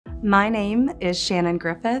My name is Shannon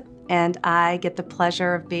Griffith, and I get the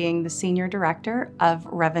pleasure of being the Senior Director of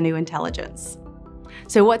Revenue Intelligence.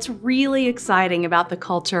 So what's really exciting about the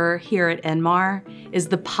culture here at Inmar is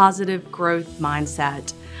the positive growth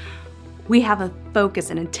mindset. We have a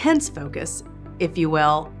focus, an intense focus, if you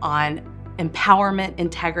will, on empowerment,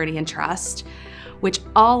 integrity, and trust, which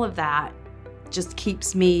all of that just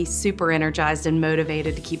keeps me super energized and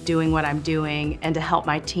motivated to keep doing what I'm doing and to help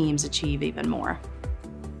my teams achieve even more.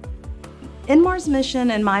 Inmar's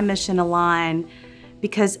mission and my mission align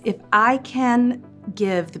because if I can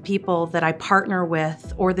give the people that I partner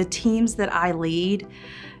with or the teams that I lead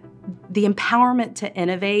the empowerment to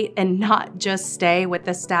innovate and not just stay with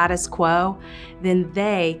the status quo, then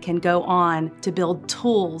they can go on to build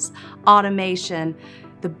tools, automation,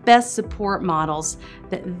 the best support models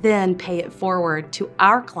that then pay it forward to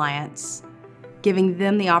our clients, giving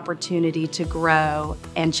them the opportunity to grow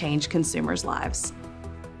and change consumers' lives.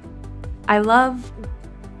 I love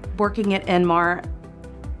working at Inmar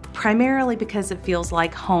primarily because it feels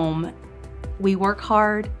like home. We work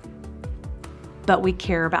hard, but we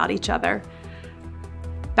care about each other.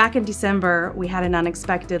 Back in December, we had an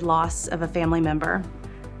unexpected loss of a family member.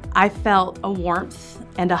 I felt a warmth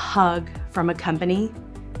and a hug from a company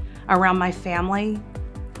around my family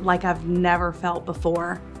like I've never felt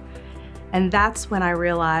before. And that's when I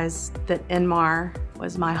realized that Inmar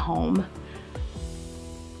was my home.